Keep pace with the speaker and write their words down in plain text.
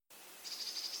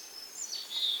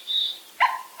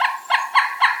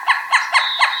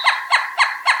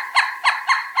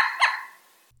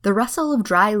The rustle of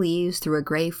dry leaves through a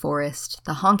gray forest,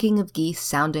 the honking of geese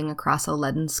sounding across a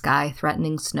leaden sky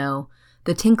threatening snow,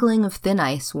 the tinkling of thin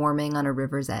ice warming on a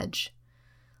river's edge.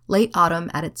 Late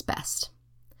autumn at its best.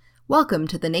 Welcome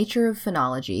to the Nature of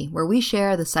Phenology, where we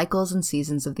share the cycles and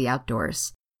seasons of the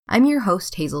outdoors. I'm your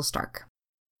host, Hazel Stark.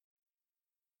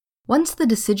 Once the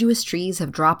deciduous trees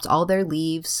have dropped all their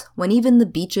leaves, when even the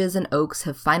beeches and oaks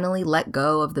have finally let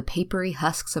go of the papery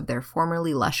husks of their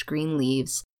formerly lush green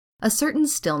leaves, a certain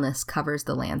stillness covers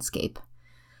the landscape.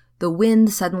 The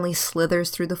wind suddenly slithers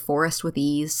through the forest with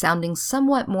ease, sounding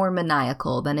somewhat more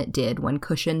maniacal than it did when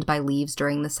cushioned by leaves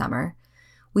during the summer.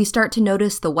 We start to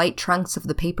notice the white trunks of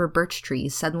the paper birch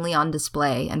trees suddenly on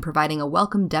display and providing a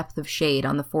welcome depth of shade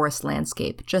on the forest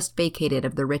landscape just vacated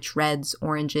of the rich reds,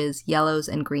 oranges, yellows,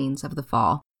 and greens of the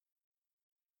fall.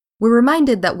 We're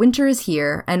reminded that winter is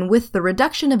here, and with the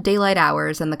reduction of daylight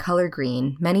hours and the color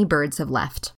green, many birds have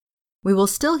left. We will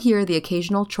still hear the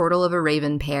occasional chortle of a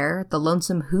raven pair, the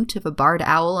lonesome hoot of a barred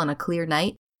owl on a clear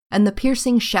night, and the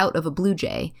piercing shout of a blue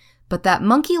jay, but that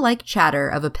monkey-like chatter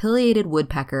of a pileated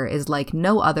woodpecker is like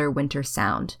no other winter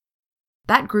sound.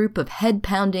 That group of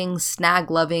head-pounding,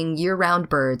 snag-loving, year-round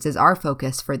birds is our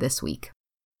focus for this week.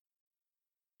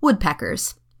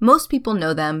 Woodpeckers. Most people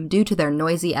know them due to their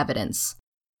noisy evidence.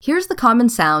 Here's the common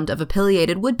sound of a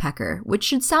pileated woodpecker, which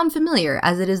should sound familiar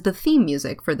as it is the theme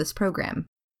music for this program.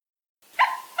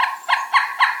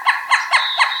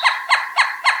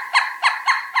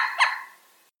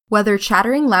 Whether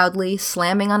chattering loudly,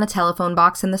 slamming on a telephone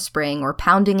box in the spring, or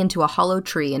pounding into a hollow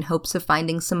tree in hopes of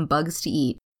finding some bugs to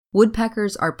eat,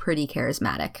 woodpeckers are pretty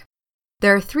charismatic.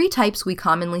 There are 3 types we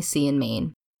commonly see in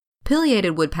Maine.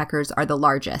 Pileated woodpeckers are the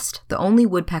largest, the only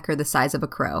woodpecker the size of a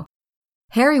crow.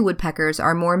 Hairy woodpeckers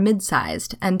are more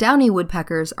mid-sized, and downy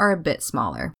woodpeckers are a bit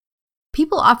smaller.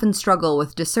 People often struggle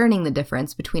with discerning the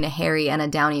difference between a hairy and a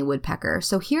downy woodpecker,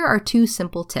 so here are 2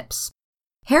 simple tips.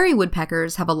 Hairy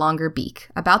woodpeckers have a longer beak,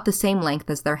 about the same length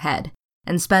as their head,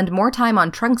 and spend more time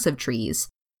on trunks of trees,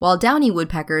 while downy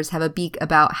woodpeckers have a beak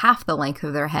about half the length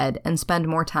of their head and spend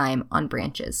more time on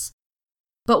branches.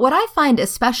 But what I find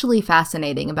especially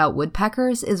fascinating about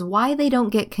woodpeckers is why they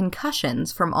don't get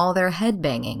concussions from all their head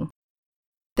banging.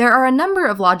 There are a number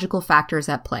of logical factors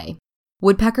at play.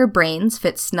 Woodpecker brains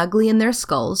fit snugly in their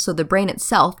skulls, so the brain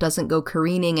itself doesn't go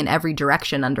careening in every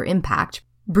direction under impact,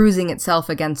 bruising itself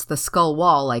against the skull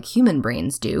wall like human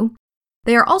brains do.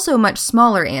 They are also much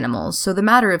smaller animals, so the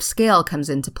matter of scale comes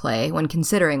into play when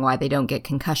considering why they don't get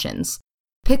concussions.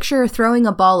 Picture throwing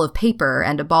a ball of paper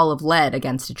and a ball of lead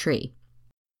against a tree.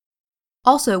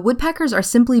 Also, woodpeckers are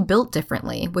simply built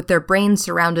differently, with their brains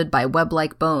surrounded by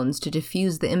web-like bones to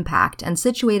diffuse the impact and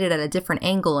situated at a different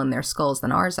angle in their skulls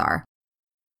than ours are.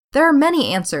 There are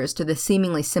many answers to this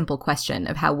seemingly simple question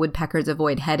of how woodpeckers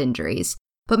avoid head injuries,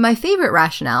 but my favorite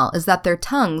rationale is that their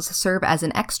tongues serve as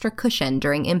an extra cushion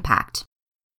during impact.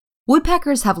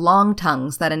 Woodpeckers have long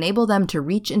tongues that enable them to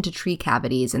reach into tree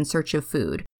cavities in search of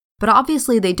food, but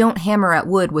obviously they don't hammer at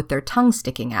wood with their tongue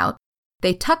sticking out.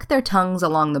 They tuck their tongues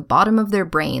along the bottom of their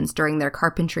brains during their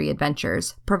carpentry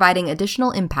adventures, providing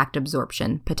additional impact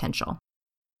absorption potential.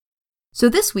 So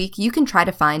this week, you can try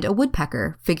to find a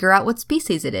woodpecker, figure out what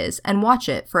species it is, and watch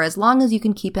it for as long as you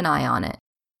can keep an eye on it.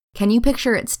 Can you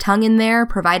picture its tongue in there,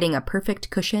 providing a perfect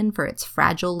cushion for its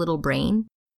fragile little brain?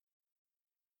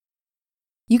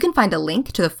 You can find a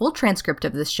link to the full transcript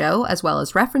of this show, as well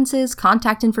as references,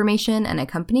 contact information, and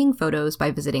accompanying photos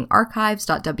by visiting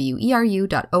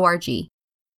archives.weru.org.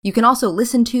 You can also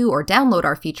listen to or download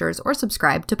our features or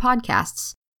subscribe to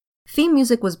podcasts. Theme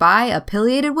music was by a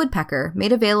pileated woodpecker,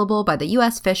 made available by the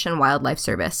U.S. Fish and Wildlife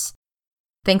Service.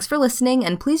 Thanks for listening,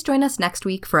 and please join us next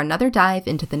week for another dive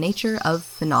into the nature of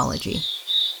phenology.